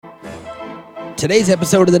Today's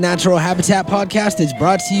episode of the Natural Habitat Podcast is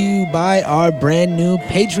brought to you by our brand new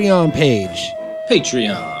Patreon page.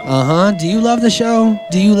 Patreon. Do you love the show?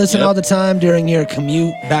 Do you listen Yep. all the time during your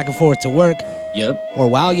commute back and forth to work? Yep. Or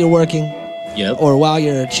while you're working? Yep. Or while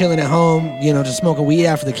you're chilling at home, just smoking weed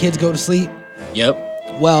after the kids go to sleep? Yep.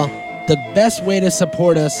 Well, the best way to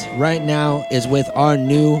support us right now is with our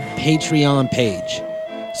new Patreon page.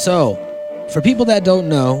 So, for people that don't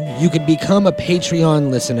know, you could become a Patreon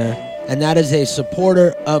listener, and that is a supporter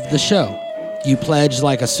of the show. You pledge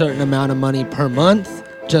like a certain amount of money per month,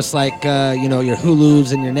 just like, your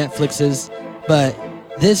Hulus and your Netflixes. But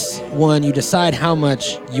this one, you decide how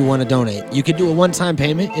much you want to donate. You could do a one-time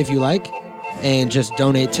payment if you like, and just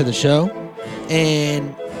donate to the show.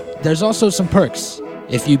 And there's also some perks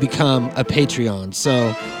if you become a Patreon.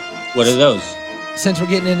 So, What are those? since we're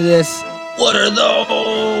getting into this, What are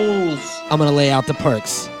those? I'm going to lay out the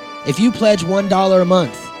perks. If you pledge $1 a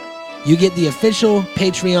month, you get the official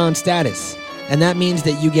Patreon status. And that means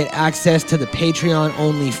that you get access to the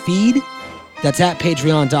Patreon-only feed. That's at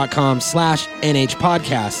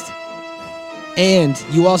patreon.com/NHpodcast. And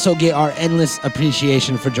you also get our endless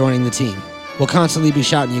appreciation for joining the team. We'll constantly be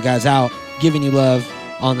shouting you guys out, giving you love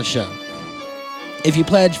on the show. If you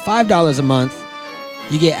pledge $5 a month,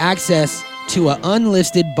 you get access to an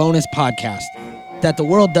unlisted bonus podcast that the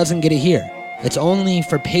world doesn't get to hear. It's only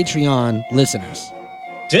for Patreon listeners.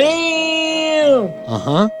 Damn!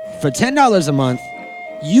 For $10 a month,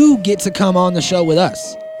 you get to come on the show with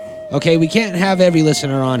us. Okay, we can't have every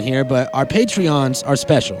listener on here, but our Patreons are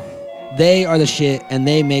special. They are the shit, and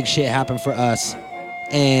they make shit happen for us.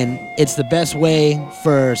 And it's the best way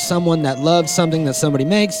for someone that loves something that somebody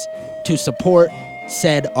makes to support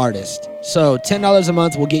said artist. So $10 a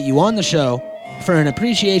month will get you on the show for an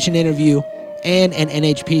appreciation interview and an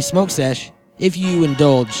NHP smoke sesh if you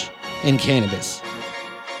indulge in cannabis,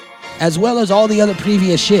 as well as all the other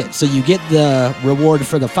previous shit. So you get the reward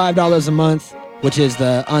for the $5 a month, which is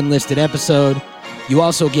the unlisted episode. You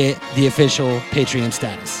also get the official Patreon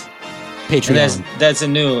status. Patreon. And that's a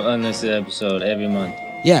new unlisted episode every month.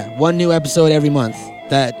 Yeah, one new episode every month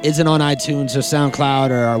that isn't on iTunes or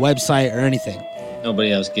SoundCloud or our website or anything.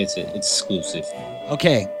 Nobody else gets it. It's exclusive.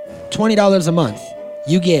 Okay, $20 a month.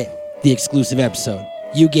 You get the exclusive episode.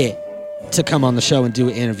 You get to come on the show and do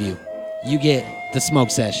an interview. You get the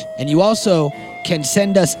smoke sesh. And you also can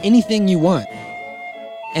send us anything you want,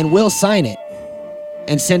 and we'll sign it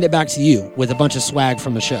and send it back to you with a bunch of swag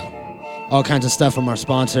from the show. All kinds of stuff from our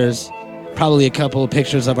sponsors. Probably a couple of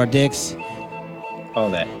pictures of our dicks.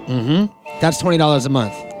 All that. That's $20 a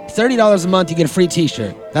month. $30 a month, you get a free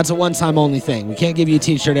t-shirt. That's a one-time only thing. We can't give you a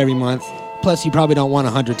t-shirt every month. Plus, you probably don't want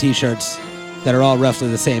 100 t-shirts that are all roughly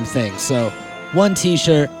the same thing. So, one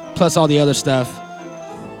t-shirt plus all the other stuff.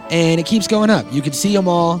 And it keeps going up. You can see them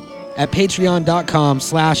all at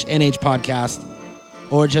patreon.com/NHpodcast,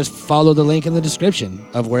 or just follow the link in the description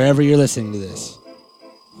of wherever you're listening to this.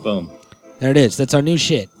 Boom. There it is. That's our new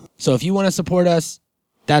shit. So if you want to support us,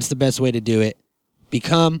 that's the best way to do it.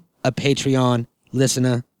 Become a Patreon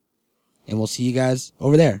listener, and we'll see you guys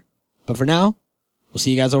over there. But for now, we'll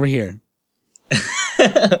see you guys over here.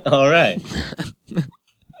 All right.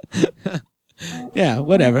 Yeah,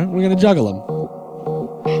 whatever. We're going to juggle them.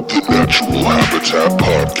 The Natural Habitat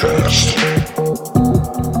Podcast.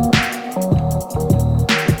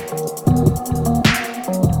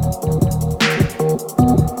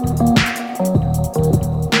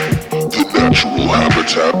 The Natural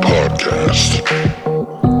Habitat Podcast.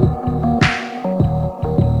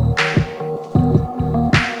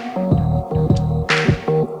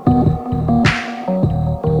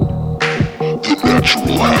 The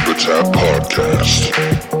Natural Habitat Podcast.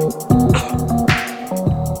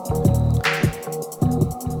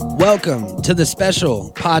 Welcome to the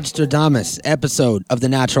special Podstradamus episode of the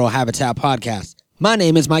Natural Habitat Podcast. My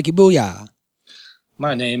name is Mikey Booyah.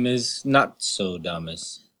 My name is Not So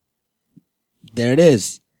Damas. There it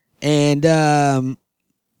is. And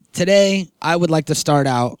today, I would like to start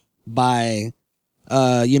out by,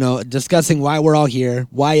 discussing why we're all here,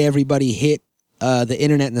 why everybody hit the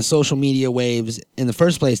internet and the social media waves in the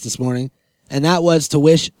first place this morning. And that was to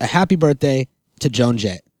wish a happy birthday to Joan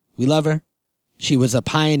Jett. We love her. She was a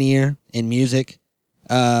pioneer in music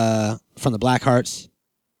from the Blackhearts.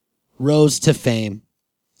 Rose to fame.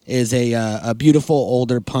 Is a beautiful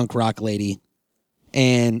older punk rock lady.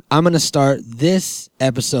 And I'm going to start this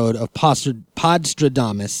episode of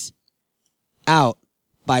Podstradamus out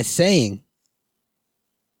by saying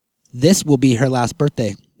this will be her last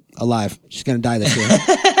birthday alive. She's going to die this year.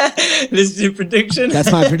 This is your prediction?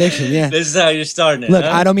 That's my prediction, yeah. This is how you're starting it, Look, huh?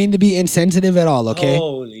 I don't mean to be insensitive at all, okay?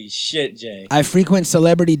 Holy shit, Jay. I frequent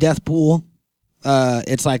celebrity death pool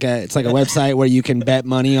It's like a website where you can bet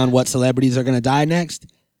money on what celebrities are going to die next.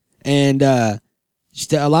 And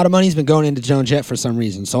just a lot of money's been going into Joan Jett for some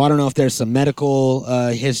reason. So I don't know if there's some medical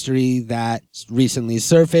history that recently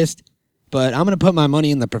surfaced, but I'm going to put my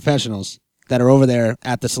money in the professionals that are over there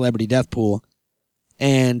at the celebrity death pool.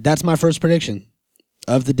 And that's my first prediction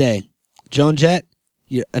of the day. Joan Jett,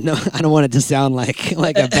 no, I don't want it to sound like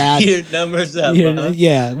a bad... Your numbers up, huh?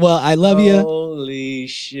 Yeah, well, I love you. Holy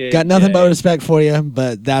shit. Got nothing but Jay. respect for you,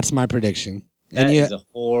 but that's my prediction. That And is a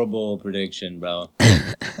horrible prediction, bro.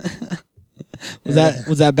 was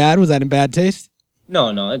that bad? Was that in bad taste?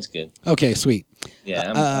 No, it's good. Okay, sweet.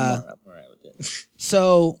 Yeah, I'm all right with it.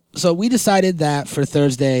 So we decided that for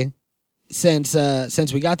Thursday, since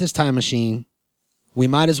we got this time machine, we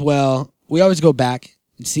might as well. We always go back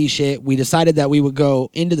and see shit. We decided that we would go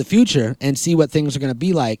into the future and see what things are going to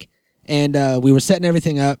be like. And we were setting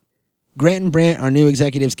everything up. Grant and Brant, our new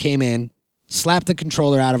executives, came in, slapped the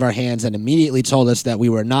controller out of our hands, and immediately told us that we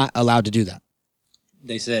were not allowed to do that.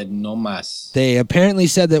 They said no mas. They apparently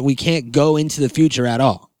said that we can't go into the future at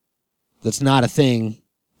all. That's not a thing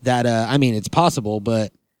that, I mean, it's possible,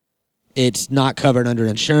 but it's not covered under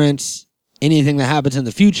insurance. Anything that happens in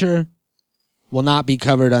the future will not be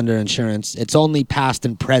covered under insurance. It's only past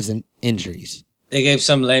and present injuries. They gave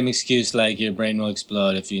some lame excuse like your brain will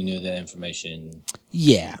explode if you knew that information.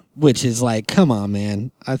 Yeah, which is like, come on,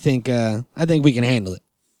 man. I think we can handle it.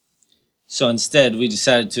 So instead, we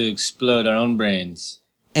decided to explode our own brains.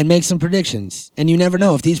 And make some predictions. And you never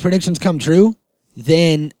know. If these predictions come true,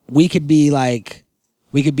 then we could be like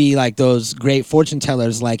those great fortune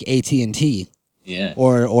tellers like AT&T. Yeah.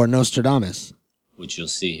 Or Nostradamus. Which you'll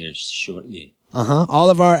see here shortly. All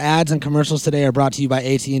of our ads and commercials today are brought to you by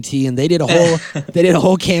AT&T, and they did a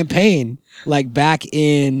whole campaign like back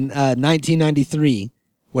in 1993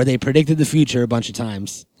 where they predicted the future a bunch of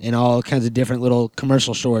times in all kinds of different little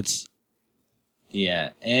commercial shorts.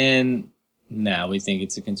 Yeah, and now we think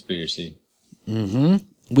it's a conspiracy. We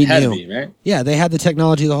Had knew. to be, right? Yeah, they had the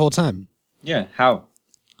technology the whole time. Yeah, how?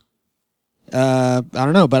 I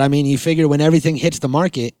don't know, but I mean, you figure when everything hits the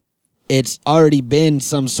market, it's already been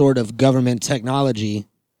some sort of government technology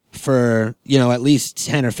for, at least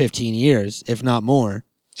 10 or 15 years, if not more.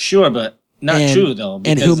 Sure, but not true, though.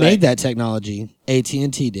 And who made that technology?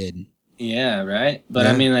 AT&T did. Yeah, right? But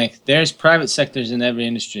Yeah. I mean, like, there's private sectors in every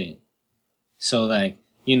industry. So, like,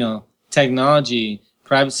 technology,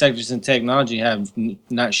 private sectors and technology have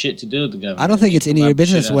not shit to do with the government. I don't think it's any of your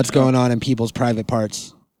business Shit what's out there. going on in people's private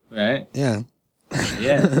parts. Right? Yeah.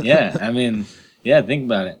 Yeah. I mean, yeah, think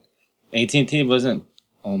about it. AT&T wasn't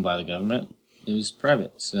owned by the government. It was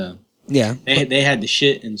private. So Yeah. they had the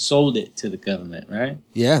shit and sold it to the government, right?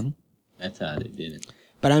 Yeah. That's how they did it.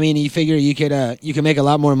 But I mean, you figure you could make a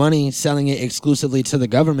lot more money selling it exclusively to the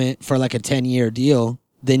government for like a 10-year deal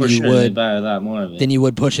than For you sure, they'd would buy a lot more of it. than you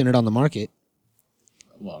would pushing it on the 1100.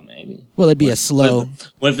 Well, maybe. Well, it'd be a slow.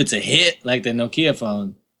 What if it's a hit like the Nokia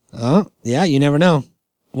phone? Oh, yeah, you never know.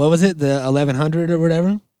 What was it? The 1100 or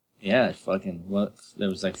whatever? Yeah, fucking what? There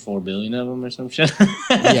was like 4 billion of them or some shit.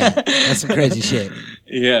 Yeah, that's some crazy shit.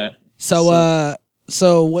 Yeah. So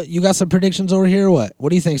what? You got some predictions over here? Or what? What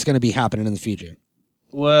do you think is going to be happening in the future?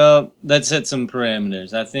 Well, let's set some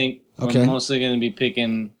parameters. I think Okay. we're mostly going to be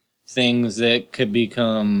picking things that could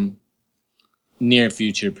become near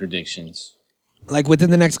future predictions. Like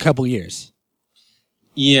within the next couple years.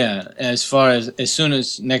 Yeah, as soon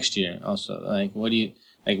as next year. Also, what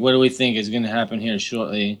do we think is going to happen here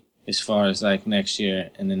shortly? As far as like next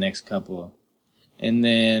year and the next couple, and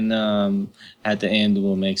then at the end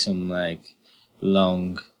we'll make some like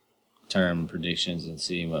long-term predictions and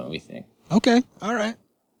see what we think. Okay, all right.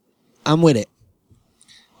 I'm with it.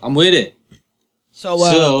 I'm with it. So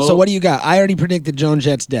what do you got? I already predicted Joan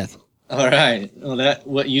Jett's death. All right.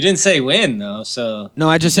 Well, you didn't say when though, so No,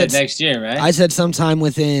 I just said next year, right? I said sometime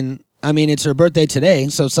within. I mean, it's her birthday today,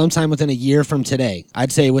 so sometime within a year from today.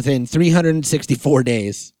 I'd say within 364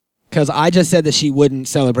 days. Because I just said that she wouldn't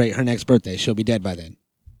celebrate her next birthday. She'll be dead by then.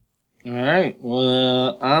 All right.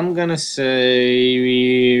 Well, I'm gonna say.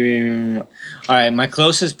 All right. My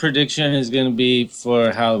closest prediction is gonna be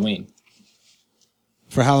for Halloween.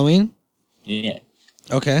 For Halloween? Yeah.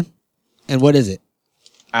 Okay. And what is it?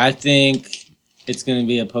 I think it's gonna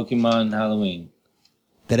be a Pokemon Halloween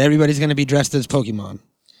That everybody's going to be dressed as Pokemon.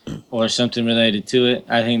 or something related to it.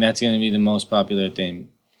 I think that's gonna be the most popular thing.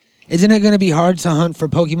 Isn't it going to be hard to hunt for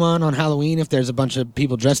Pokemon on Halloween if there's a bunch of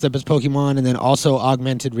people dressed up as Pokemon and then also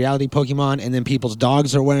augmented reality Pokemon and then people's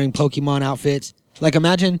dogs are wearing Pokemon outfits? Like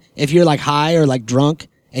imagine if you're like high or like drunk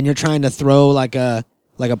and you're trying to throw like a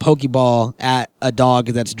Pokeball at a dog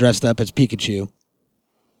that's dressed up as Pikachu.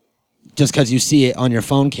 just because you see it on your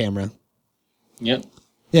phone camera. Yep.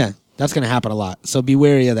 Yeah, that's going to happen a lot. So be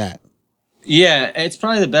wary of that. Yeah, it's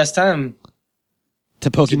probably the best time To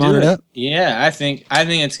to Pokemon do it up? Yeah, I think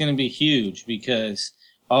it's going to be huge because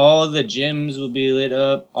all the gyms will be lit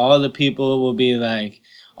up. All the people will be like,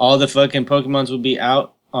 all the fucking Pokemons will be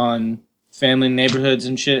out on family neighborhoods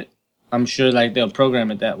and shit. I'm sure like they'll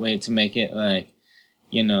program it that way to make it like,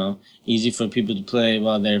 easy for people to play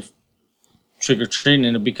while they're trick or treating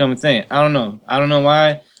and it'll become a thing. I don't know. I don't know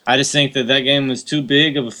why. I just think that game was too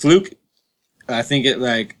big of a fluke. I think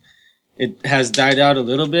it has died out a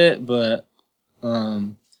little bit, but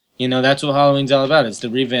that's what Halloween's all about. It's the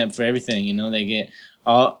revamp for everything. They get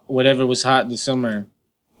whatever was hot this summer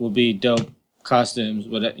will be dope costumes.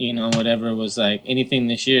 Whatever was like anything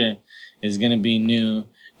this year is gonna be new.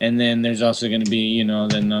 And then there's also gonna be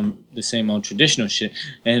the same old traditional shit.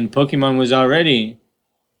 And Pokemon was already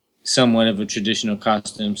somewhat of a traditional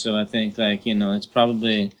costume, so I think it's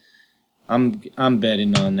probably I'm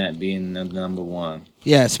betting on that being the number one.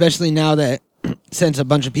 Yeah, especially now that since a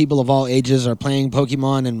bunch of people of all ages are playing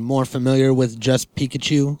Pokemon and more familiar with just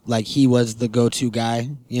Pikachu, like he was the go-to guy,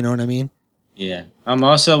 you know what I mean? Yeah. I'm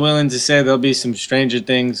also willing to say there'll be some Stranger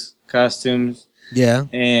Things costumes. Yeah.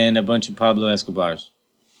 And a bunch of Pablo Escobars.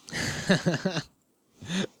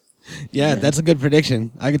 Yeah, that's a good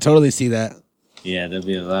prediction. I could totally see that. Yeah, there'll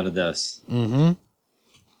be a lot of those. Mm-hmm.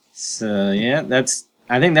 So, yeah,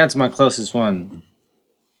 I think that's my closest one.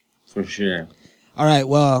 For sure. All right,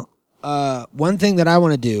 well, one thing that I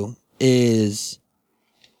want to do is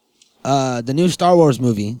the new Star Wars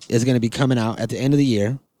movie is going to be coming out at the end of the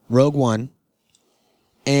year, Rogue One.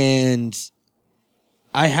 And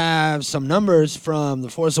I have some numbers from The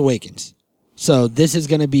Force Awakens. So this is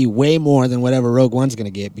going to be way more than whatever Rogue One's going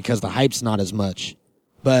to get because the hype's not as much.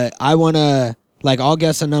 But I want to, I'll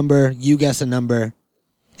guess a number, you guess a number,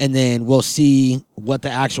 and then we'll see what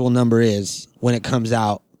the actual number is when it comes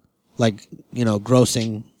out,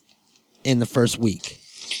 grossing in the first week.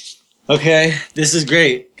 Okay, this is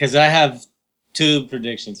great because I have 2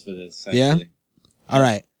 predictions for this. Actually. Yeah? All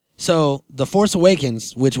right. So, The Force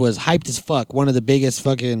Awakens, which was hyped as fuck, one of the biggest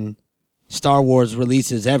fucking Star Wars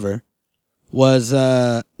releases ever, was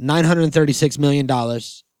 $936 million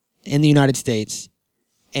in the United States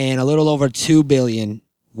and a little over $2 billion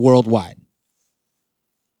worldwide.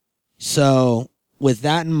 So, with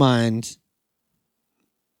that in mind,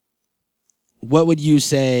 what would you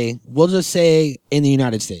say? We'll just say in the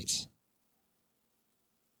United States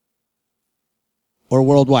or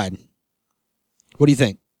worldwide. What do you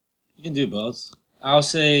think? You can do both. I'll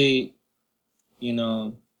say,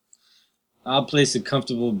 I'll place a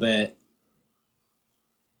comfortable bet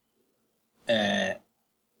at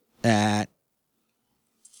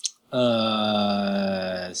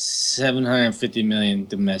 750 million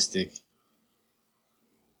domestic.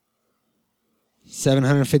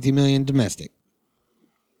 750 million domestic.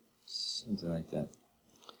 Something like that.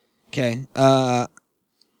 Okay.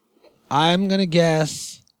 I'm going to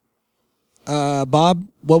guess, Bob,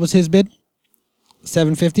 what was his bid?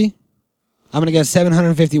 750? I'm going to guess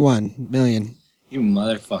 751 million. You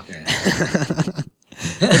motherfucker.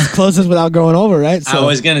 It's closest without going over, right? I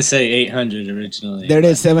was going to say 800 originally. There it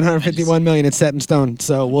is, 751 million. It's set in stone.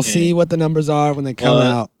 So we'll see what the numbers are when they come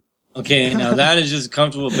out. Okay, now that is just a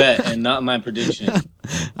comfortable bet and not my prediction.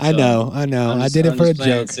 I know. I did it for a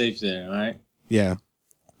joke. Safe there, all right? Yeah.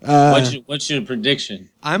 What's your prediction?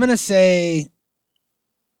 I'm going to say...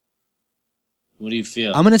 What do you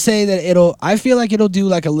feel? I'm going to say that I feel like it'll do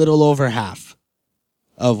like a little over half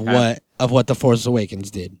of what The Force Awakens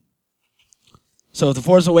did. So if The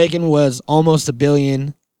Force Awakens was almost $1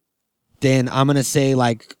 billion, then I'm going to say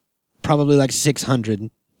probably 600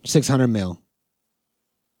 mil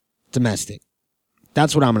domestic.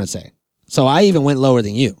 That's what I'm going to say. So I even went lower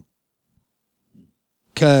than you.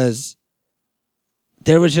 Because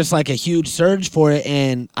there was just a huge surge for it,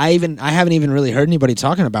 and I haven't even really heard anybody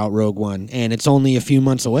talking about Rogue One, and it's only a few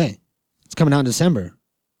months away. It's coming out in December.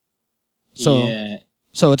 So, yeah.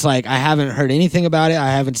 So it's I haven't heard anything about it. I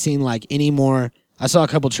haven't seen any more. I saw a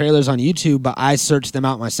couple trailers on YouTube, but I searched them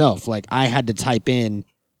out myself. I had to type in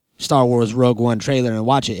Star Wars Rogue One trailer and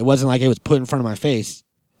watch it. It wasn't it was put in front of my face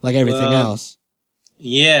like everything else.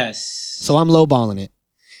 Yes. So I'm lowballing it.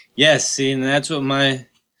 Yes, see, and that's what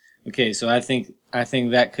okay, so I think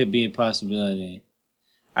that could be a possibility.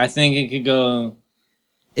 I think it could go.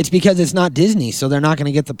 It's because it's not Disney, so they're not going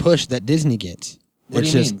to get the push that Disney gets. What do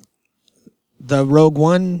you mean? The Rogue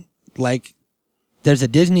One, there's a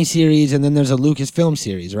Disney series and then there's a Lucasfilm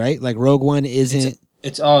series, right? Rogue One isn't.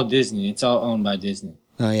 It's all Disney. It's all owned by Disney.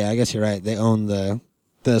 Oh yeah, I guess you're right. They own the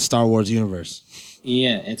Star Wars universe.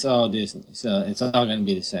 Yeah, it's all Disney, so it's all gonna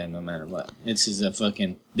be the same no matter what. This is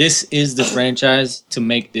the franchise to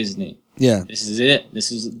make Disney. Yeah. This is it.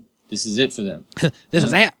 This is it for them. This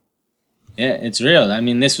is it. Yeah, it's real. I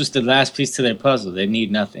mean, this was the last piece to their puzzle. They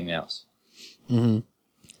need nothing else. Mm-hmm.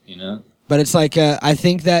 You know? But it's like, I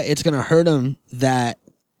think that it's going to hurt them that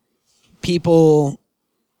people,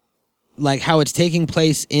 like how it's taking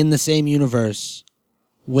place in the same universe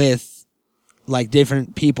with like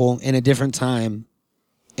different people in a different time.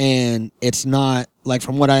 And it's not, like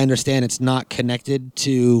from what I understand, it's not connected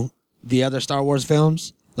to the other Star Wars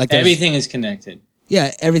films. Like everything is connected.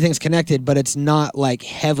 Yeah, everything's connected, but it's not like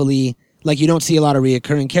heavily, like you don't see a lot of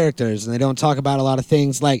reoccurring characters and they don't talk about a lot of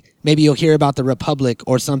things. Like maybe you'll hear about the Republic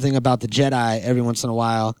or something about the Jedi every once in a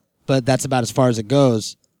while, but that's about as far as it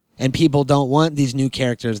goes. And people don't want these new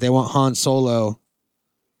characters. They want Han Solo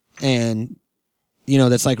and, you know,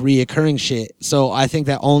 that's like reoccurring shit. So I think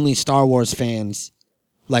that only Star Wars fans,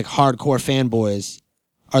 like hardcore fanboys,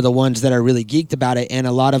 are the ones that are really geeked about it. And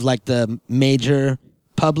a lot of like the major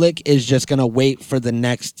public is just going to wait for the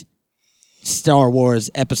next Star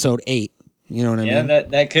Wars Episode 8. You know what I mean? Yeah,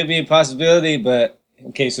 that could be a possibility, but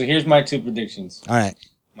okay, so here's my two predictions. All right.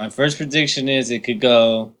 My first prediction is it could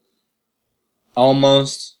go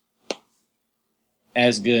almost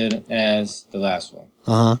as good as the last one.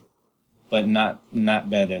 Uh-huh. But not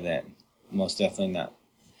better than. Most definitely not.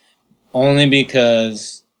 Only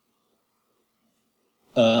because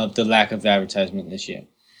of the lack of advertisement this year.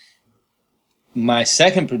 My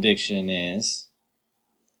second prediction is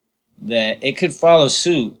that it could follow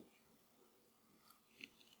suit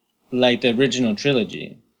like the original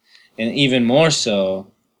trilogy. And even more so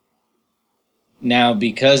now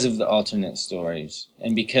because of the alternate stories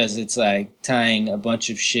and because it's like tying a bunch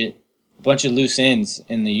of loose ends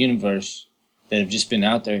in the universe that have just been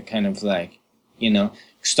out there kind of like, you know,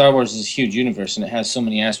 Star Wars is a huge universe and it has so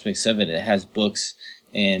many aspects of it. It has books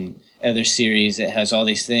and other series. It has all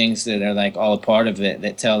these things that are like all a part of it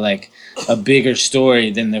that tell like a bigger story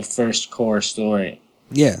than the first core story.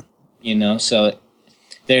 Yeah. You know, so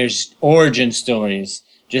there's origin stories,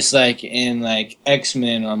 just like in like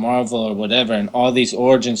X-Men or Marvel or whatever, and all these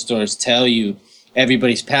origin stories tell you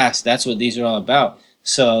everybody's past. That's what these are all about.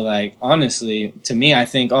 So like, honestly, to me, I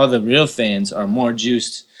think all the real fans are more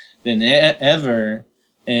juiced than ever.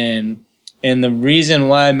 And the reason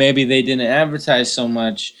why maybe they didn't advertise so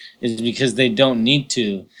much is because they don't need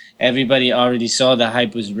to. Everybody already saw the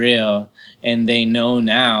hype was real, and they know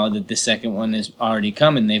now that the second one is already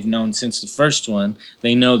coming. They've known since the first one.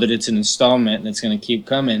 They know that it's an installment that's going to keep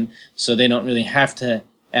coming, so they don't really have to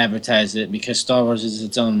advertise it because Star Wars is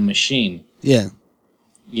its own machine. Yeah.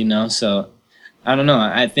 You know, so I don't know.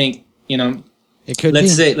 I think, you know, it could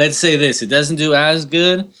let's say this. It doesn't do as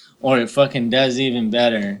good, or it fucking does even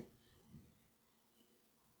better.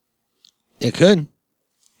 It could.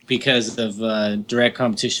 Because of direct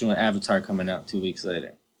competition with Avatar coming out 2 weeks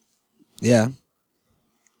later. Yeah.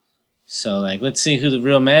 So, like, let's see who the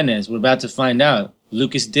real man is. We're about to find out.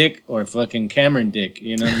 Lucas Dick or fucking Cameron Dick.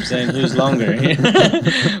 You know what I'm saying? Who's longer?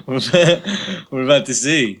 We're about to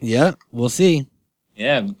see. Yeah, we'll see.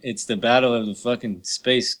 Yeah, it's the battle of the fucking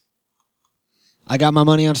space. I got my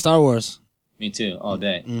money on Star Wars. Me too, all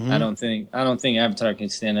day. Mm-hmm. I don't think Avatar can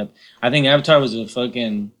stand up. I think Avatar was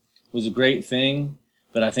a great thing,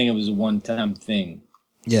 but I think it was a one-time thing.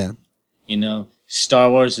 Yeah. You know, Star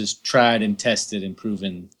Wars is tried and tested and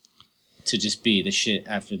proven to just be the shit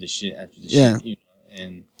after the shit after the shit. You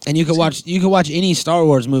know, and you could watch any Star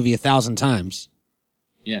Wars movie 1,000 times.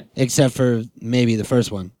 Yeah. Except for maybe the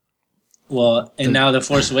first one. Well, and now The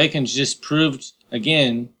Force Awakens just proved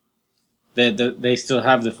again that they still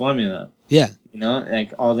have the formula. Yeah. You know,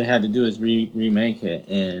 like all they had to do is remake it,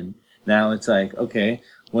 and now it's like, okay,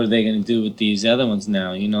 what are they going to do with these other ones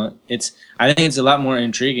now? You know, I think it's a lot more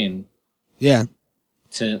intriguing. Yeah.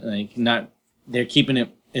 To like they're keeping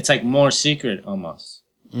it. It's like more secret almost.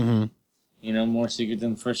 Mm-hmm. You know, more secret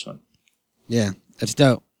than the first one. Yeah, that's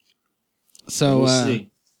dope. So we'll see.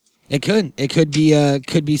 It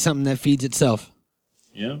could be something that feeds itself.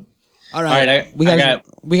 Yeah. All right. We got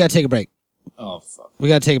to take a break. Oh fuck. We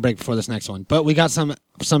got to take a break before this next one. But we got some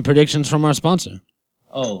predictions from our sponsor.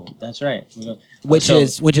 Oh, that's right. Which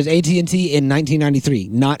is AT&T in 1993,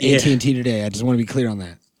 not AT&T today. I just want to be clear on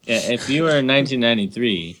that. Yeah, if you were in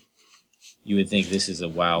 1993, you would think this is a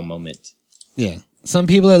wow moment. Yeah. Some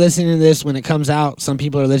people are listening to this when it comes out. Some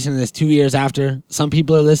people are listening to this 2 years after. Some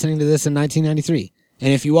people are listening to this in 1993.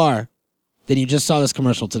 And if you are, then you just saw this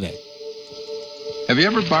commercial today. Have you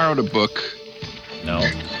ever borrowed a book? No.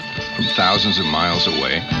 From thousands of miles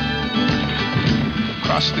away?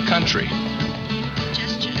 Across the country?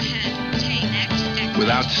 Just ahead, take next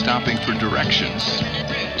without stopping for directions.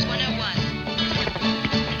 Route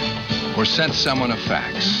 101. Or sent someone a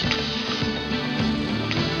fax.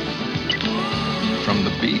 From the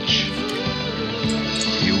beach,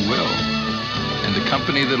 you will. And the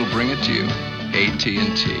company that'll bring it to you,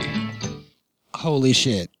 AT&T. Holy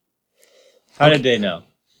shit. How did they know?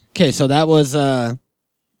 Okay, so that was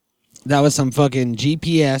some fucking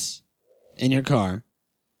GPS in your car.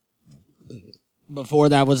 Before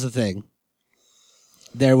that was the thing.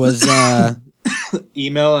 There was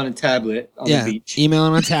Email on a tablet on the beach. email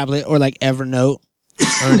on a tablet or like Evernote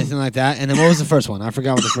or anything like that. And then what was the first one? I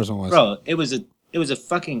forgot what the first one was. Bro, it was a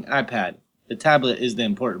fucking iPad. The tablet is the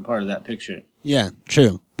important part of that picture. Yeah,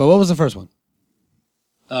 true. But what was the first one?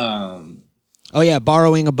 Oh yeah,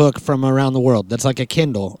 borrowing a book from around the world. That's like a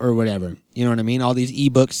Kindle or whatever. You know what I mean? All these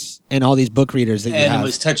ebooks and all these book readers that you have. And it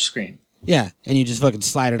was touchscreen. Yeah, and you just fucking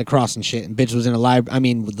slide it across and shit. And bitch was in a library. I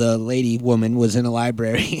mean, the woman was in a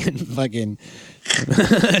library and fucking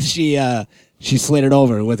she slid it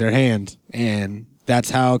over with her hand, and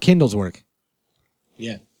that's how Kindles work.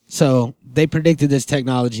 Yeah. So they predicted this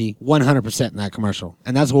technology 100% in that commercial,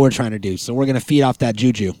 and that's what we're trying to do. So we're gonna feed off that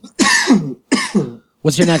juju.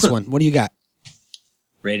 What's your next one? What do you got?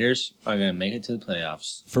 Raiders are going to make it to the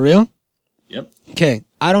playoffs. For real? Yep. Okay,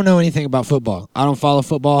 I don't know anything about football. I don't follow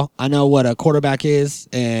football. I know what a quarterback is,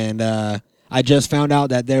 and I just found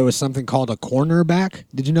out that there was something called a cornerback.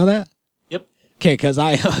 Did you know that? Yep. Okay, because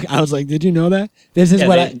I was like, did you know that? This is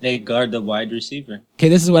they guard the wide receiver. Okay,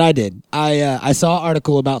 this is what I did. I saw an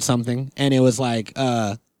article about something, and it was like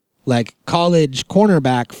college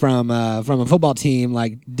cornerback from a football team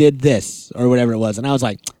like did this or whatever it was, and I was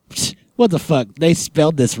like, what the fuck? They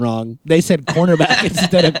spelled this wrong. They said cornerback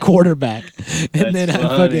instead of quarterback, and then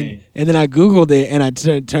I googled it, and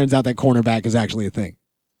it turns out that cornerback is actually a thing.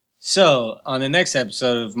 So on the next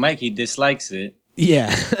episode of Mikey dislikes it.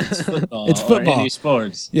 Yeah, It's football. It's football. Or any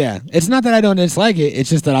sports. Yeah, it's not that I don't dislike it.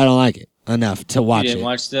 It's just that I don't like it enough to watch You it. didn't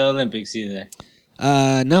watch the Olympics either.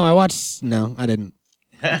 No, I didn't.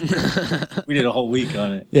 We did a whole week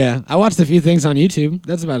on it. Yeah, I watched a few things on YouTube.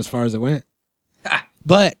 That's about as far as it went.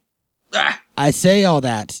 But I say all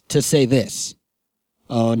that to say this.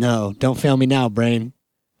 Oh no, don't fail me now, brain.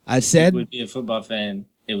 I said If you would be a football fan,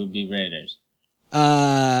 it would be Raiders.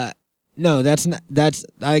 no, that's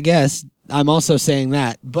I guess I'm also saying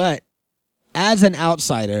that, but as an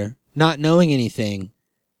outsider, not knowing anything,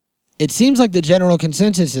 it seems like the general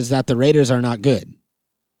consensus is that the Raiders are not good.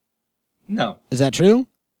 No. Is that true?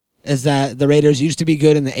 Is that the Raiders used to be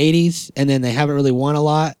good in the 80s and then they haven't really won a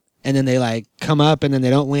lot and then they like come up and then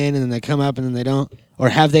they don't win and then they come up and then they don't? Or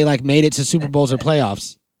have they like made it to Super Bowls or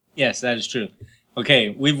playoffs? Yes, that is true.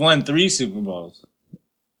 Okay, we've won 3 Super Bowls.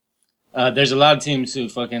 There's a lot of teams who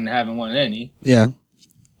fucking haven't won any. Yeah.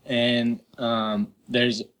 And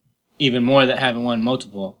there's even more that haven't won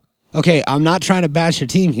multiple. Okay, I'm not trying to bash your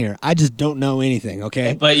team here. I just don't know anything,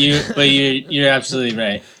 okay? But you're absolutely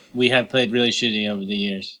right. We have played really shitty over the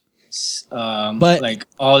years. But like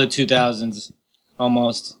all the 2000s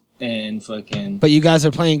almost and fucking. But you guys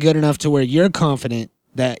are playing good enough to where you're confident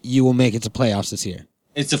that you will make it to playoffs this year.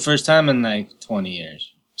 It's the first time in like 20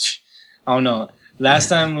 years. I don't know. Last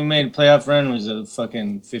time we made a playoff run was a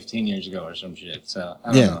fucking 15 years ago or some shit. So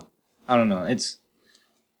I don't know.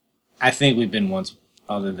 I think we've been once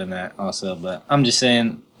other than that also, but I'm just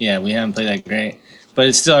saying, yeah, we haven't played that great. But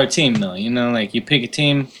it's still our team though, you know, like you pick a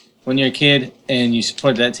team when you're a kid and you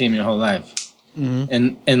support that team your whole life. Mm-hmm.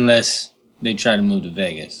 And unless they try to move to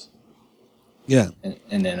Vegas. Yeah.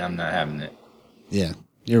 And then I'm not having it. Yeah,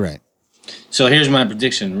 you're right. So here's my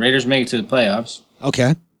prediction. Raiders make it to the playoffs.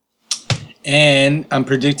 Okay. And I'm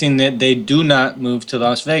predicting that they do not move to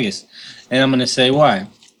Las Vegas. And I'm going to say why.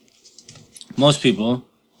 Most people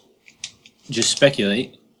just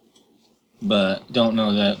speculate, but don't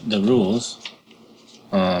know the rules.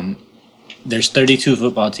 There's 32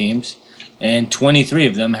 football teams, and 23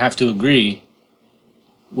 of them have to agree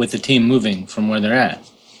with the team moving from where they're at.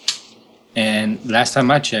 And last time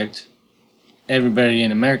I checked, everybody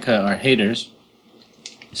in America are haters.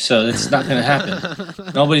 So it's not going to happen.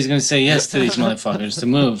 Nobody's going to say yes to these motherfuckers to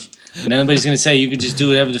move. And nobody's going to say you could just do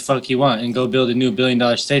whatever the fuck you want and go build a new $1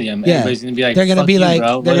 billion stadium. Yeah. Everybody's going to be like, they're going to be like,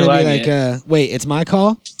 bro. they're going to be like, wait, it's my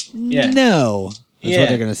call? Yeah. No. That's what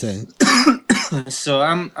they're going to say. So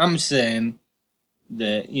I'm saying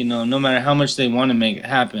that, you know, no matter how much they want to make it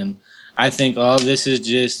happen, I think all of this is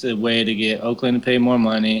just a way to get Oakland to pay more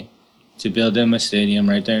money to build them a stadium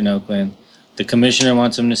right there in Oakland. The commissioner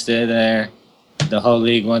wants them to stay there. The whole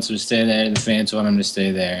league wants them to stay there. The fans want them to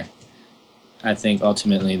stay there. I think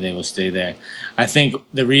ultimately they will stay there. I think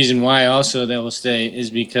the reason why also they will stay is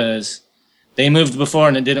because they moved before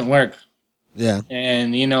and it didn't work. Yeah.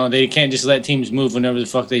 And, you know, they can't just let teams move whenever the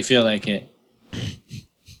fuck they feel like it.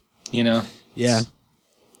 You know? Yeah.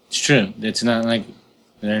 It's true. It's not like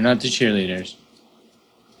they're not the cheerleaders.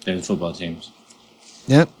 They're the football teams.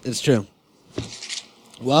 Yep, it's true.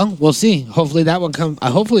 Well, we'll see. Hopefully that one come.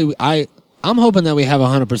 I'm hoping that we have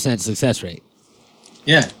 100% success rate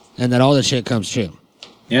Yeah. and that all the shit comes true.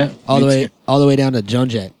 Yeah. All the way down to Joan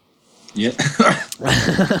Jett. Yeah.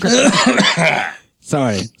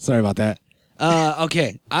 Sorry about that.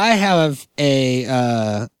 Okay, I have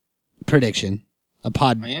a prediction, a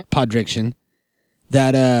podriction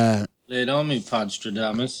that Lay it on me,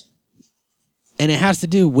 Podstradamus. and it has to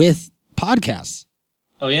do with podcasts.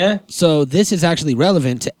 Oh, yeah? So this is actually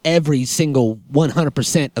relevant to every single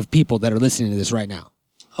 100% of people that are listening to this right now.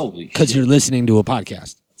 Holy Because shit. you're listening to a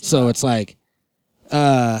podcast. So it's like,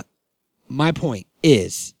 my point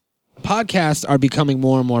is, podcasts are becoming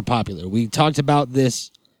more and more popular. We talked about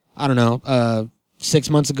this, I don't know, 6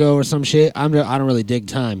 months ago or some shit. I don't really dig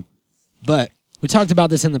time. But we talked about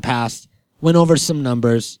this in the past, went over some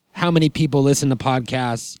numbers, how many people listen to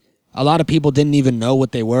podcasts. A lot of people didn't even know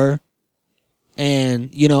what they were.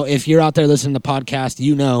 And, you know, if you're out there listening to podcasts,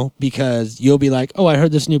 you know, because you'll be like, oh, I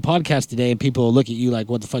heard this new podcast today, and people will look at you like,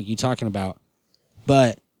 what the fuck are you talking about?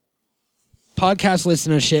 But podcast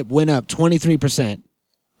listenership went up 23%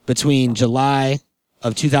 between July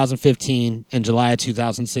of 2015 and July of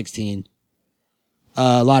 2016.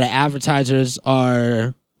 A lot of advertisers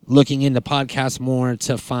are looking into podcasts more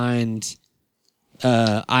to find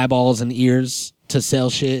eyeballs and ears to sell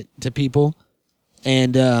shit to people.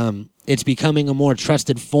 And it's becoming a more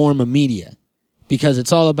trusted form of media because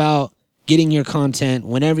it's all about getting your content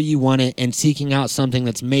whenever you want it and seeking out something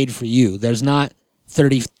that's made for you. There's not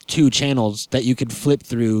 32 channels that you could flip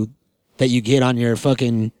through that you get on your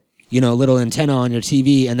fucking, you know, little antenna on your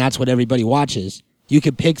TV, and that's what everybody watches. You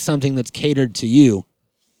could pick something that's catered to you.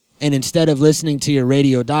 And instead of listening to your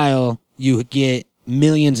radio dial, you get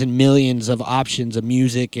millions and millions of options of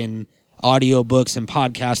music and audiobooks and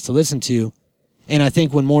podcasts to listen to. And I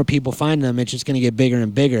think when more people find them, it's just going to get bigger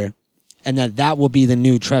and bigger. And that will be the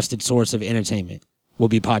new trusted source of entertainment, will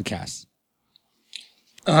be podcasts.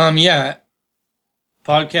 Yeah.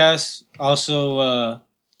 Podcasts, also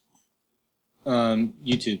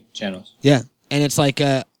YouTube channels. Yeah. And it's like,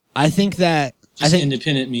 I think that... Just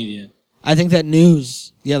independent media. I think that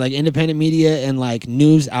news, like independent media and like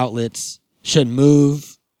news outlets should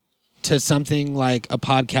move to something like a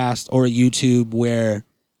podcast or a YouTube where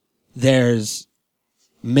there's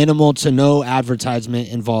minimal to no advertisement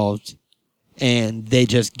involved and they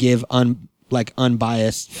just give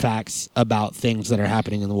unbiased facts about things that are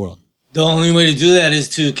happening in the world. The only way to do that is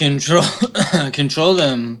to control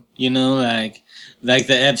them, you know, like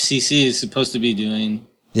the FCC is supposed to be doing.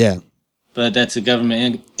 Yeah. But that's a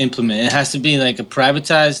government implement. It has to be like a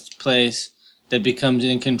privatized place that becomes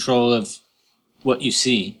in control of what you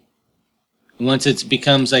see. Once it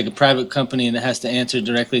becomes like a private company that has to answer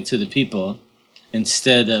directly to the people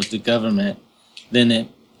instead of the government, then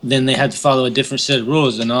they have to follow a different set of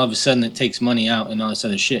rules, and all of a sudden it takes money out and all this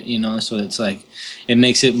other shit, you know? So it's like, it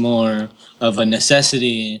makes it more of a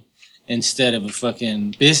necessity instead of a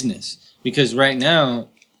fucking business. Because right now,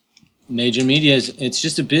 major media it's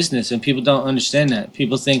just a business, and people don't understand that.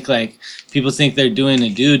 People think they're doing a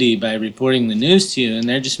duty by reporting the news to you, and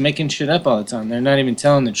they're just making shit up all the time. They're not even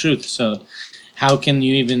telling the truth. So how can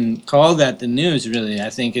you even call that the news, really? I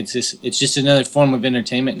think it's just another form of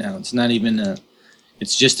entertainment now. It's not even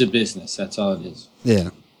it's just a business. That's all it is. Yeah.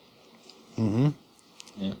 Mm-hmm.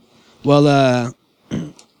 Yeah. Well,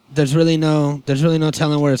 there's really no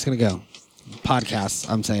telling where it's gonna go. Podcasts,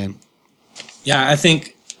 I'm saying. Yeah, I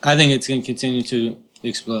think it's going to continue to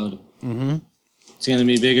explode. Mm-hmm. It's going to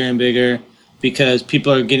be bigger and bigger because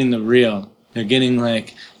people are getting the real.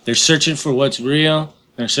 They're searching for what's real.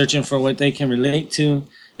 They're searching for what they can relate to.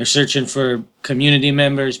 They're searching for community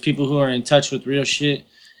members, people who are in touch with real shit,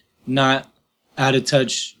 not out of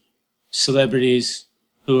touch celebrities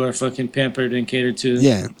who are fucking pampered and catered to.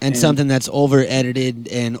 Yeah, and something that's over edited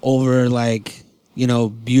and over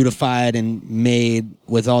beautified and made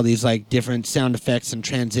with all these like different sound effects and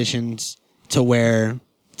transitions to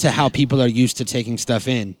how people are used to taking stuff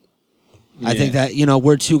in. Yeah. I think that,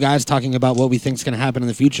 we're two guys talking about what we think is going to happen in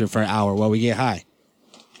the future for an hour while we get high.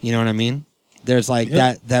 You know what I mean? There's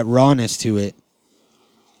that rawness to it.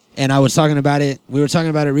 And I was talking about it. We were talking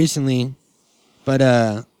about it recently, but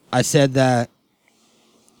I said that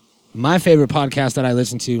my favorite podcast that I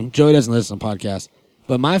listen to, Joey doesn't listen to podcasts,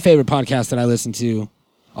 but my favorite podcasts that I listen to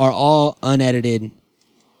are all unedited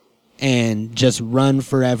and just run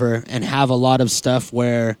forever and have a lot of stuff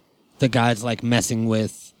where the guy's like messing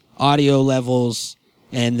with audio levels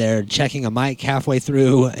and they're checking a mic halfway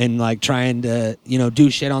through and like trying to, do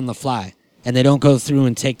shit on the fly. And they don't go through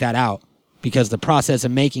and take that out because the process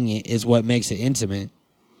of making it is what makes it intimate.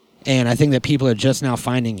 And I think that people are just now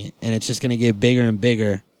finding it, and it's just going to get bigger and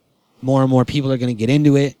bigger. More and more people are going to get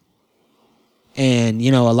into it. And,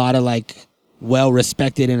 a lot of like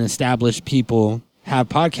well-respected and established people have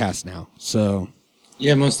podcasts now. So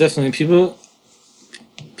yeah, most definitely.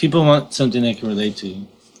 People want something they can relate to.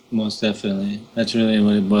 Most definitely. That's really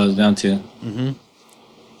what it boils down to. Mm-hmm.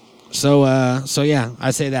 So yeah,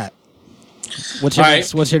 I say that. What's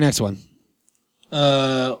your next one?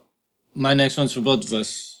 My next one's for both of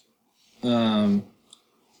us.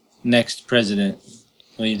 Next president.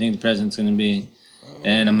 What do you think the president's going to be?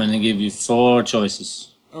 And I'm going to give you 4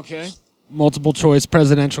 choices. Okay. Multiple choice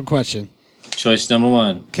presidential question. Choice number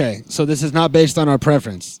 1. Okay, so this is not based on our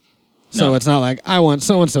preference. So No. It's not like I want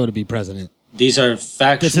so-and-so to be president. These are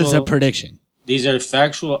factual. This is a prediction. These are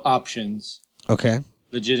factual options. Okay.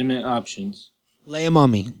 Legitimate options. Lay them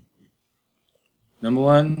on me. Number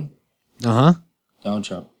 1, Uh-huh. Donald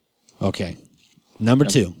Trump. Okay. Number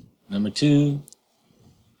 2. Number 2,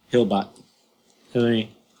 Hillbot.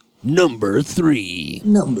 Hillary. Number 3.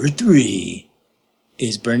 Number 3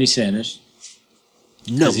 is Bernie Sanders.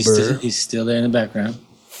 'Cause he's still there in the background.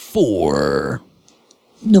 4.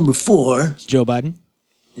 Number 4 Joe Biden.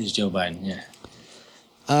 is Joe Biden. Yeah.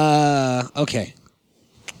 Okay.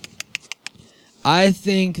 I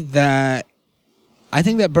think that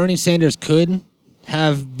Bernie Sanders could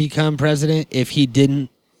have become president if he didn't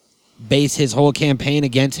base his whole campaign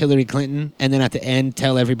against Hillary Clinton and then at the end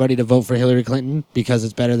tell everybody to vote for Hillary Clinton because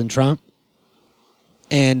it's better than Trump.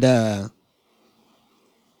 And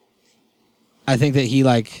I think that he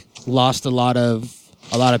like lost a lot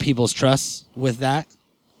of people's trust with that.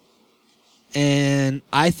 And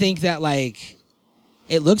I think that like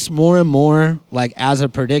it looks more and more like as a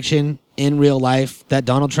prediction in real life that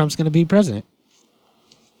Donald Trump's going to be president.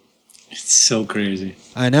 It's so crazy.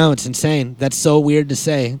 I know, it's insane. That's so weird to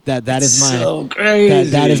say that is my so crazy.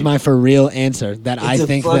 that is my for real answer. That It's I a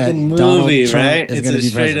think that fucking Donald movie, Trump right? is It's going to a be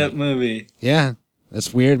straight president. up movie. Yeah,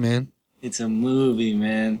 that's weird, man. It's a movie,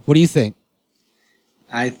 man. What do you think?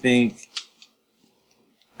 I hate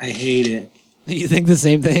it. You think the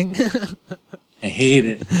same thing? I hate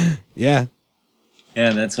it. Yeah.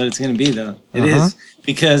 Yeah, that's what it's gonna be, though. It Uh-huh. is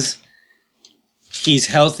because he's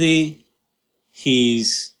healthy,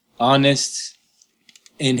 he's honest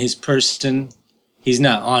in his person. He's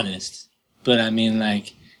not honest, but I mean,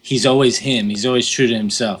 like, he's always him. He's always true to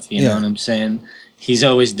himself. You know Yeah. what I'm saying? He's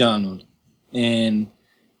always Donald, and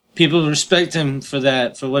people respect him for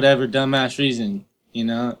that, for whatever dumbass reason, you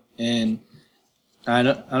know. And I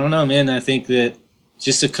don't know, man. I think that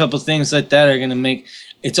just a couple things like that are gonna make.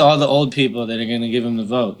 It's all the old people that are going to give him the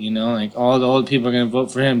vote, you know? Like, all the old people are going to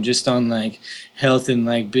vote for him just on, like, health and,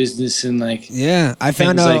 like, business and, like, Yeah, I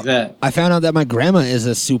found things out like that. I found out that my grandma is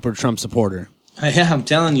a super Trump supporter. Yeah, I'm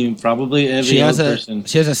telling you, probably every old person.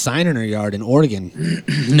 She has a sign in her yard in Oregon.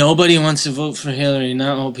 Nobody wants to vote for Hillary,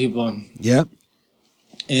 not old people. Yep.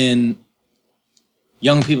 And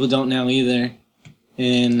young people don't now either.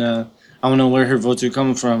 And I don't know where her votes are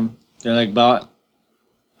coming from. They're, like, bought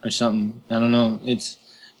or something. I don't know. It's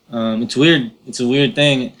weird. It's a weird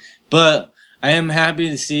thing, but I am happy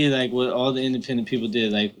to see like what all the independent people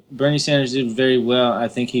did. Like Bernie Sanders did very well. I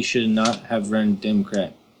think he should not have run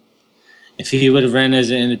Democrat. If he would have ran as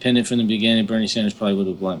an independent from the beginning, Bernie Sanders probably would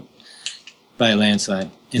have won by a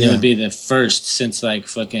landslide, and it would be the first since like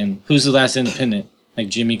fucking who's the last independent? Like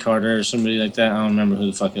Jimmy Carter or somebody like that. I don't remember who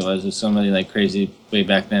the fuck it was. It was somebody like crazy way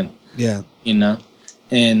back then. Yeah. You know,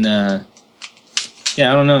 and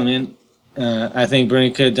yeah, I don't know, man. I think Bernie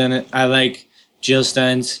could have done it. I like Jill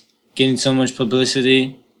Stein's getting so much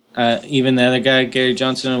publicity. Even the other guy, Gary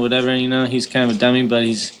Johnson or whatever, you know, he's kind of a dummy, but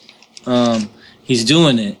he's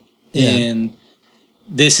doing it. Yeah. And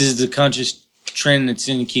this is the conscious trend that's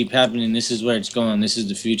going to keep happening. This is where it's going. This is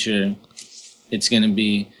the future. It's going to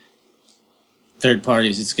be third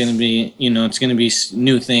parties. It's going to be, you know, it's going to be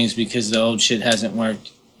new things because the old shit hasn't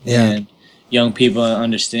worked. Yeah. And young people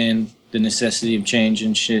understand the necessity of change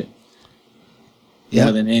and shit. Yeah.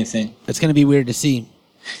 More than anything. It's going to be weird to see.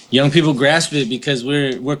 Young people grasp it because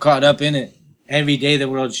we're caught up in it. Every day the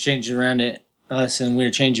world's changing around us and we're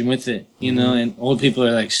changing with it, you know, and old people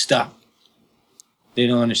are like, stop. They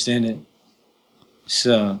don't understand it.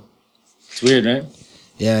 So, it's weird, right?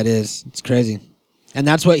 Yeah, it is. It's crazy. And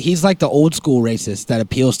that's what he's like the old school racist that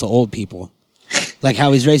appeals to old people. Like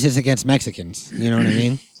how he's racist against Mexicans. You know what I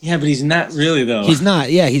mean? Yeah, but he's not really though. He's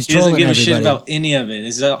not. Yeah, he's He doesn't trolling give a everybody. shit about any of it.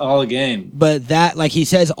 It's all a game. But that, like, he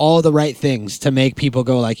says all the right things to make people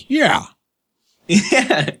go like, yeah.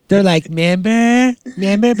 Yeah. They're like,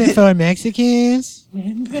 remember before Mexicans?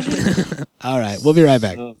 All right, we'll be right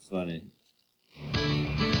back. So funny.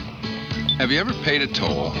 Have you ever paid a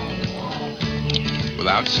toll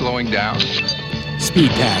without slowing down? Speed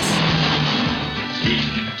pass.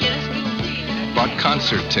 Bought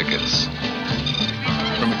concert tickets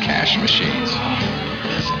from a cash machine?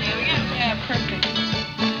 Yeah, perfect.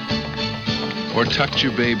 Or tucked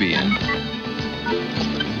your baby in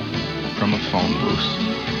from a phone booth?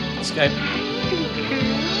 Skype.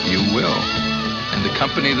 You will. And the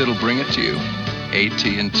company that'll bring it to you,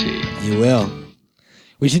 AT&T. You will.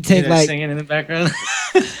 We should take like singing in the background.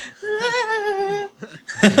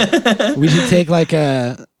 we should take like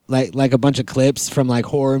a bunch of clips from like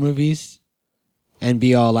horror movies and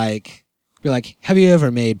be like, have you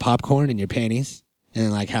ever made popcorn in your panties? And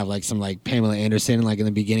then like have like some like Pamela Anderson like in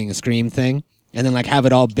the beginning of Scream thing, and then like have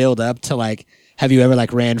it all build up to like, have you ever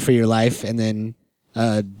like ran for your life and then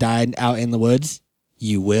died out in the woods?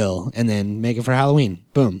 You will. And then make it for Halloween.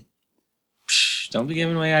 Boom. Psh, don't be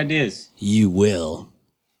giving away ideas. You will.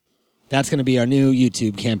 That's going to be our new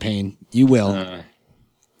YouTube campaign. You will. All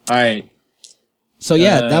right. So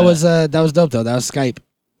yeah, that was dope though. That was Skype.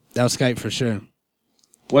 That was Skype for sure.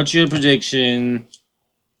 What's your prediction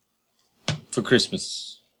for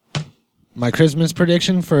Christmas? My Christmas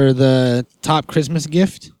prediction for the top Christmas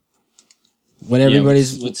gift. What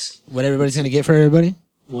everybody's what everybody's going to get for everybody?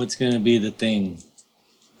 What's gonna be the thing?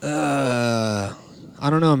 I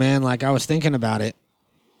don't know, man. Like I was thinking about it,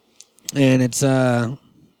 and it's hard.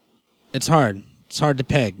 It's hard to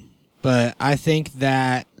peg, but I think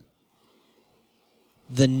that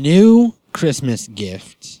the new Christmas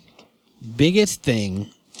gift, biggest thing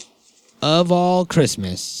of all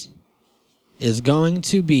Christmas, is going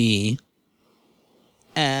to be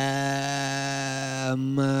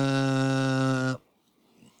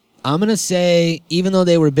I'm gonna say, even though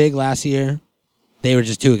they were big last year, they were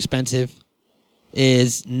just too expensive,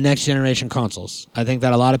 is next generation consoles. I think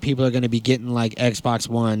that a lot of people are going to be getting like Xbox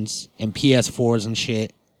Ones and PS4s and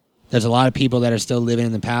shit. There's a lot of people that are still living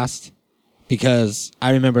in the past, because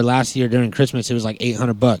I remember last year during Christmas it was like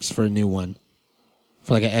 $800 for a new one,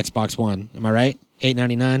 for like an Xbox One. Am I right?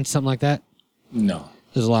 $899, something like that. No.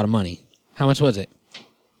 There's a lot of money. How much was it?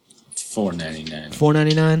 $4.99.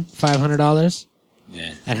 $499, $500.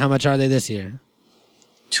 Yeah. And how much are they this year?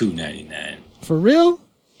 $2.99. For real?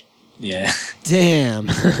 Yeah. Damn.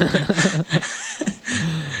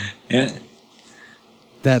 Yeah.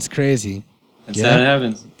 That's crazy. That's how it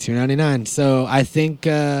happens. $299. So I think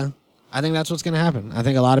that's what's gonna happen. I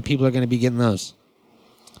think a lot of people are gonna be getting those.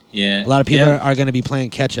 Yeah. A lot of people are gonna be playing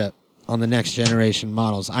catch up on the next generation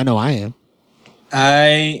models. I know I am.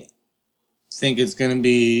 I think it's gonna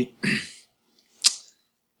be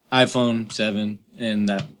iPhone 7 and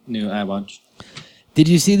that new iWatch. Did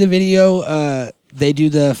you see the video? They do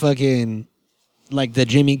the fucking like the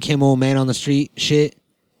Jimmy Kimmel Man on the Street shit.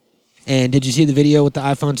 And did you see the video with the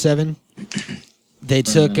iPhone 7? They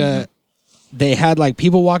took they had like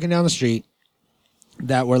people walking down the street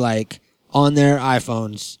that were like on their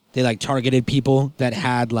iPhones. They like targeted people that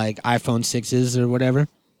had like iPhone 6s or whatever,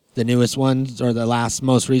 the newest ones or the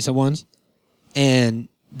most recent ones. And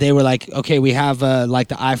they were like, okay, we have like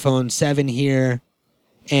the iPhone 7 here,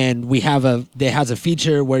 and they has a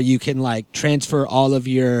feature where you can like transfer all of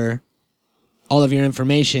your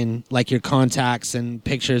information, like your contacts and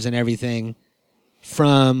pictures and everything,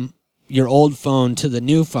 from your old phone to the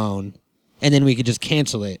new phone, and then we could just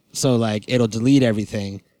cancel it. So like it'll delete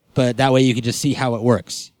everything, but that way you could just see how it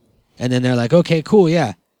works. And then they're like, okay, cool,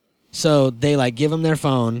 yeah. So they like give them their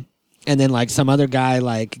phone, and then like some other guy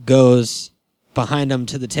like goes behind them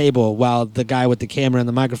to the table while the guy with the camera and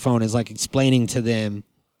the microphone is like explaining to them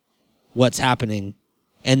what's happening.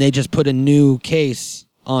 And they just put a new case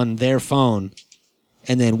on their phone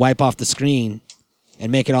and then wipe off the screen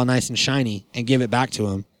and make it all nice and shiny and give it back to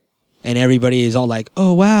him. And everybody is all like,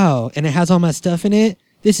 oh, wow. And it has all my stuff in it.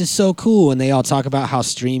 This is so cool. And they all talk about how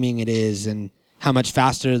streaming it is and how much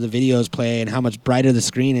faster the videos play and how much brighter the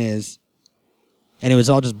screen is. And it was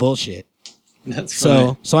all just bullshit. That's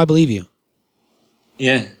funny. So I believe you.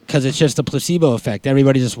 Yeah. Because it's just a placebo effect.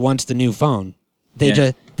 Everybody just wants the new phone. They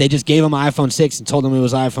just gave him an iPhone 6 and told him it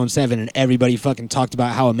was iPhone 7, and everybody fucking talked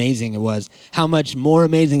about how amazing it was. How much more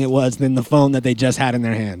amazing it was than the phone that they just had in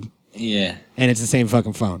their hand. Yeah. And it's the same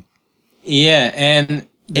fucking phone. Yeah, and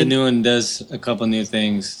new one does a couple new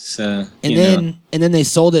things. So and then they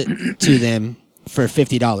sold it to them for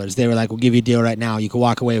 $50. They were like, we'll give you a deal right now. You can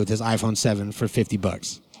walk away with this iPhone 7 for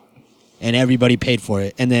 $50. And everybody paid for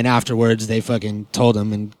it. And then afterwards, they fucking told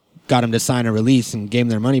them and got them to sign a release and gave them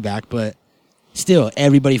their money back. But still,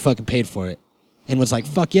 everybody fucking paid for it and was like,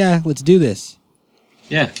 fuck yeah, let's do this.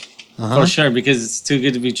 Yeah, for sure, because it's too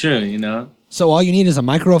good to be true, you know? So all you need is a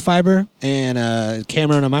microfiber and a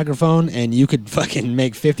camera and a microphone, and you could fucking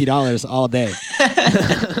make $50 all day.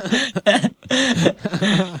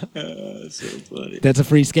 So funny. That's a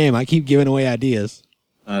free scam. I keep giving away ideas.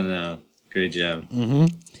 I know. Great job.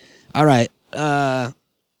 All right.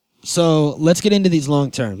 So let's get into these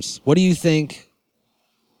long terms. What do you think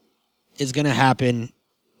is going to happen,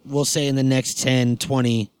 we'll say in the next 10,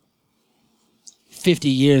 20, 50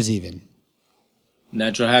 years even?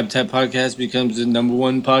 Natural Habitat Podcast becomes the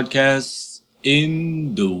 #1 podcast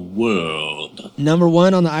in the world. Number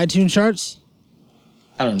 1 on the iTunes charts?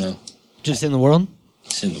 I don't know. Just in the world?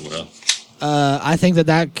 It's in the world. I think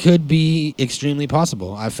that could be extremely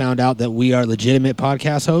possible. I found out that we are legitimate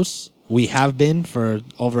podcast hosts. We have been for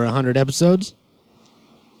over 100 episodes.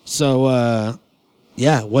 So,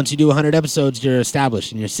 yeah, once you do 100 episodes, you're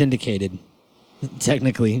established and you're syndicated,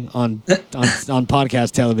 technically, on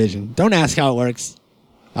podcast television. Don't ask how it works.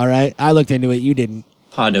 All right? I looked into it. You didn't.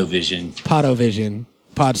 Podovision.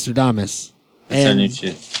 Podstradamus. That's our new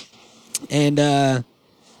shit. And,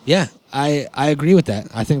 yeah, I agree with that.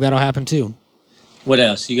 I think that'll happen too. What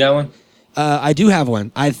else? You got one? I do have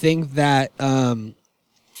one. I think that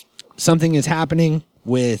something is happening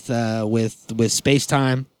with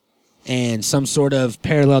space-time and some sort of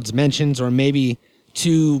parallel dimensions, or maybe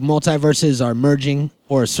two multiverses are merging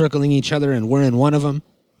or circling each other and we're in one of them.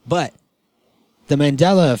 But the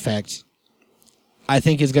Mandela effect, I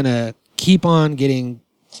think, is going to keep on getting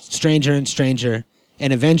stranger and stranger,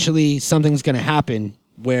 and eventually something's going to happen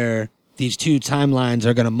where these two timelines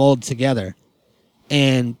are going to mold together.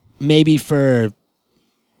 And maybe for,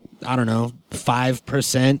 I don't know,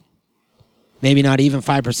 5%, maybe not even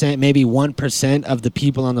 5%, maybe 1% of the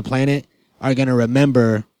people on the planet are going to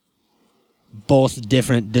remember both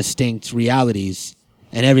different distinct realities,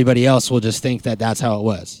 and everybody else will just think that that's how it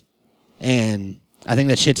was. And I think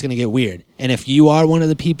that shit's going to get weird. And if you are one of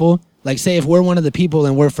the people, like say if we're one of the people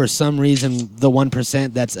and we're for some reason the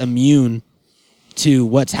 1% that's immune to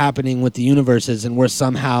what's happening with the universes and we're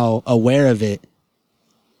somehow aware of it,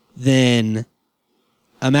 then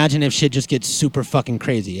imagine if shit just gets super fucking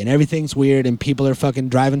crazy and everything's weird and people are fucking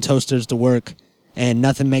driving toasters to work and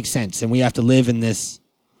nothing makes sense and we have to live in this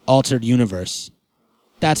altered universe.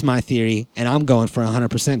 That's my theory, and I'm going for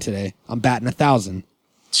 100% today. I'm batting 1,000.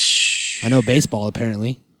 I know baseball,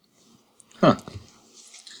 apparently. Huh.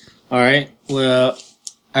 All right. Well,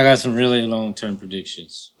 I got some really long-term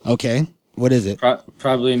predictions. Okay. What is it?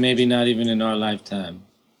 Probably maybe not even in our lifetime.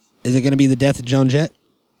 Is it going to be the death of Joan Jett?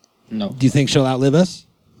 No. Do you think she'll outlive us?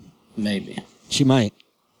 Maybe. She might.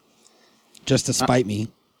 Just to spite me.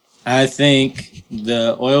 I think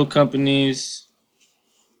the oil companies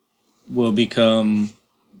will become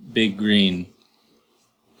Big Green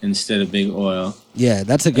instead of Big Oil. Yeah,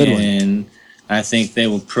 that's a good one. And I think they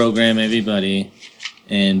will program everybody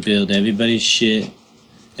and build everybody's shit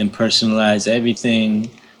and personalize everything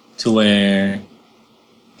to where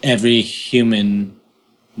every human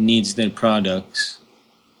needs their products.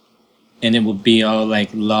 And it will be all like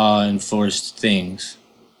law enforced things.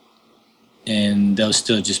 And they'll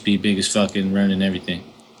still just be big as fucking running everything.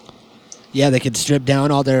 Yeah, they could strip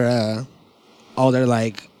down all their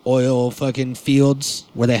like oil fucking fields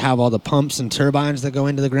where they have all the pumps and turbines that go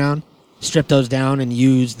into the ground. Strip those down and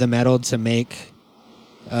use the metal to make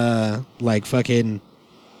like fucking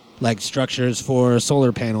like structures for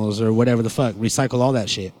solar panels or whatever the fuck. Recycle all that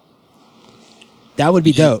shit. That would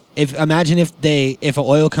be dope. Imagine if an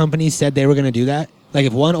oil company said they were going to do that. Like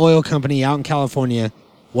if one oil company out in California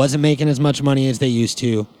wasn't making as much money as they used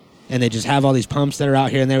to, and they just have all these pumps that are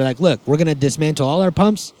out here, and they were like, look, we're going to dismantle all our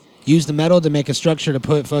pumps, use the metal to make a structure to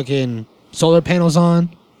put fucking solar panels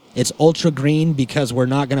on. It's ultra green because we're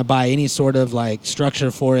not going to buy any sort of like structure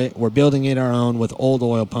for it. We're building it our own with old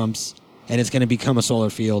oil pumps, and it's going to become a solar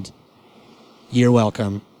field. You're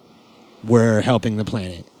welcome. We're helping the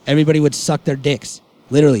planet. Everybody would suck their dicks.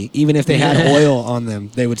 Literally. Even if they had oil on them,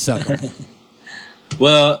 they would suck them.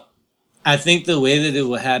 Well, I think the way that it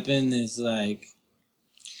will happen is like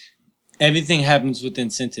everything happens with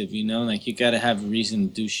incentive, you know? Like you got to have a reason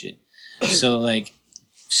to do shit. So like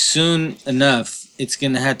soon enough, it's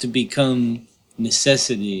going to have to become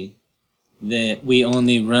necessity that we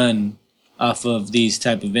only run off of these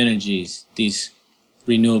type of energies, these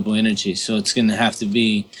renewable energies. So it's going to have to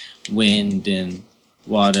be wind and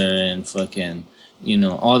water and fucking, you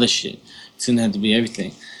know, all the shit It's gonna have to be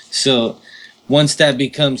everything. So once that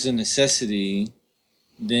becomes a necessity,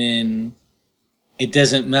 then it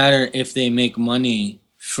doesn't matter if they make money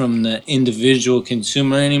from the individual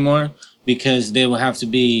consumer anymore, because they will have to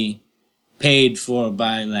be paid for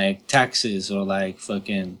by like taxes or like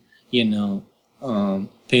fucking,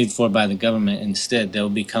 paid for by the government. Instead, they'll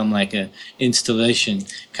become like a installation,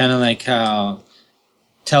 kind of like how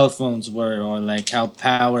telephones were, or like how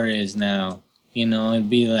power is now. It'll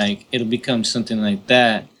become something like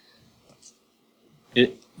that.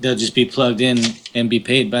 They'll just be plugged in and be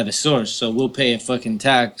paid by the source. So we'll pay a fucking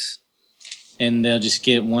tax, and they'll just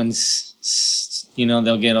get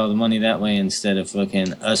they'll get all the money that way instead of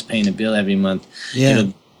fucking us paying a bill every month. Yeah.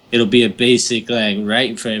 It'll be a basic like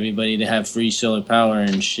right for everybody to have free solar power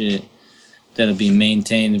and shit that'll be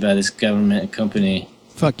maintained by this government company.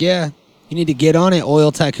 Fuck yeah. You need to get on it,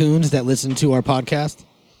 oil tycoons that listen to our podcast.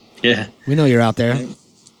 Yeah. We know you're out there.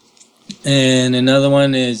 And another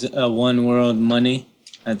one is a one world money.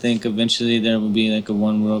 I think eventually there will be like a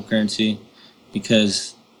one world currency,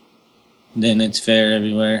 because then it's fair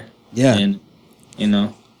everywhere. Yeah. And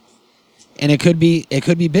And it could be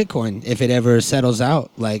Bitcoin if it ever settles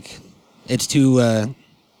out. Like it's too up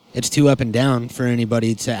and down for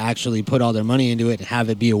anybody to actually put all their money into it and have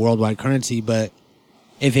it be a worldwide currency. But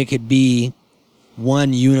if it could be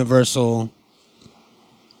one universal,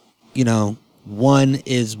 one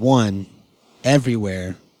is one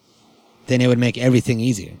everywhere, then it would make everything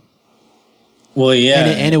easier. Well, yeah.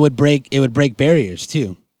 And it would break barriers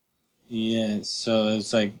too. Yeah, so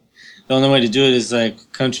it's like the only way to do it is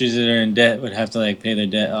like countries that are in debt would have to like pay their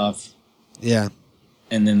debt off. Yeah.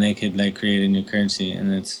 And then they could like create a new currency,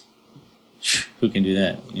 and it's who can do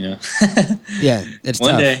that, Yeah, it's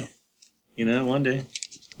one tough. day. One day.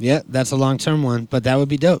 Yeah, that's a long-term one, but that would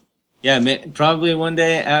be dope. Yeah, probably one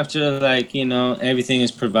day after like, everything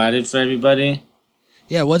is provided for everybody.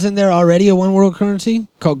 Yeah, wasn't there already a one world currency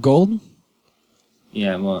called gold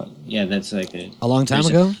Yeah, well, yeah, that's like a long time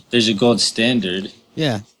ago? There's a gold standard,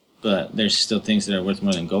 Yeah. but there's still things that are worth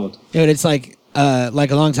more than gold. Yeah, but it's like a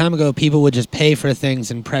long time ago, people would just pay for things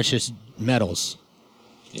in precious metals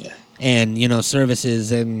Yeah. and,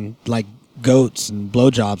 services and like goats and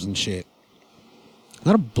blowjobs and shit. A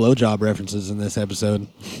lot of blowjob references in this episode.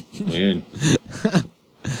 Weird.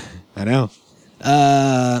 I know.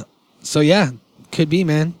 So yeah, could be,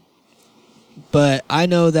 man. But I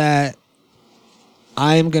know that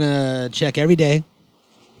I'm going to check every day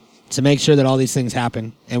to make sure that all these things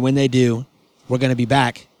happen. And when they do, we're going to be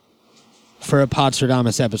back for a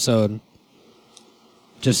Podstradamus episode,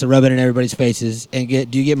 just to rub it in everybody's faces. And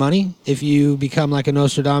do you get money if you become like a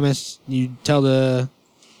Nostradamus? You tell the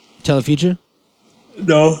future?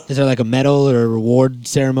 No. Is there like a medal or a reward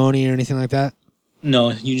ceremony or anything like that?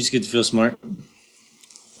 No, you just get to feel smart.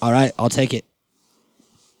 All right, I'll take it.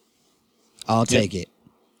 I'll take it.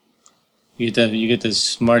 You get the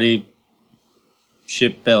smarty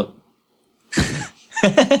ship belt.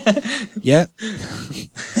 Yep.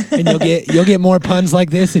 And you'll get more puns like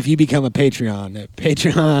this if you become a Patreon at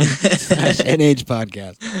Patreon/NH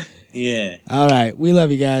Podcast. Yeah. All right, we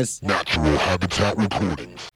love you guys. Natural Habitat Recordings.